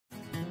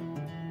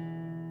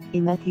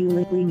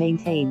Immaculately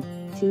maintained,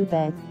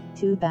 2-bed,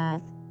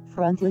 2-bath,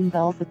 frontline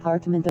golf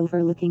apartment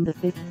overlooking the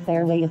 5th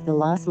fairway of the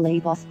Las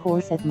Golondrinas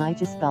course at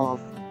Mijas Golf.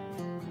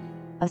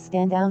 A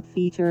standout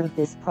feature of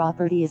this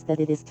property is that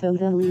it is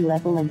totally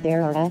level and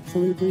there are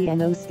absolutely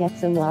no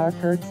steps or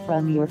curbs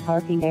from your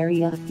parking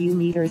area a few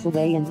meters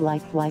away and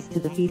likewise to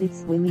the heated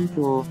swimming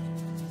pool.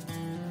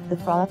 The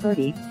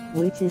property,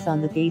 which is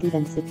on the gated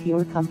and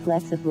secure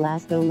complex of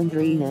Las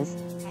Golondrinas,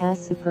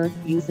 has superb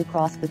views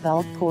across the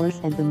golf course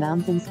and the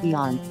mountains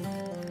beyond.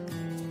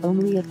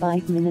 Only a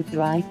 5-minute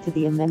drive to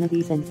the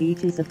amenities and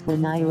beaches of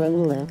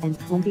Fuengirola and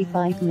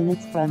 25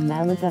 minutes from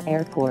Malaga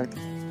Airport.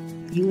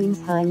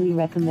 Viewings highly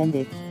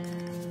recommended.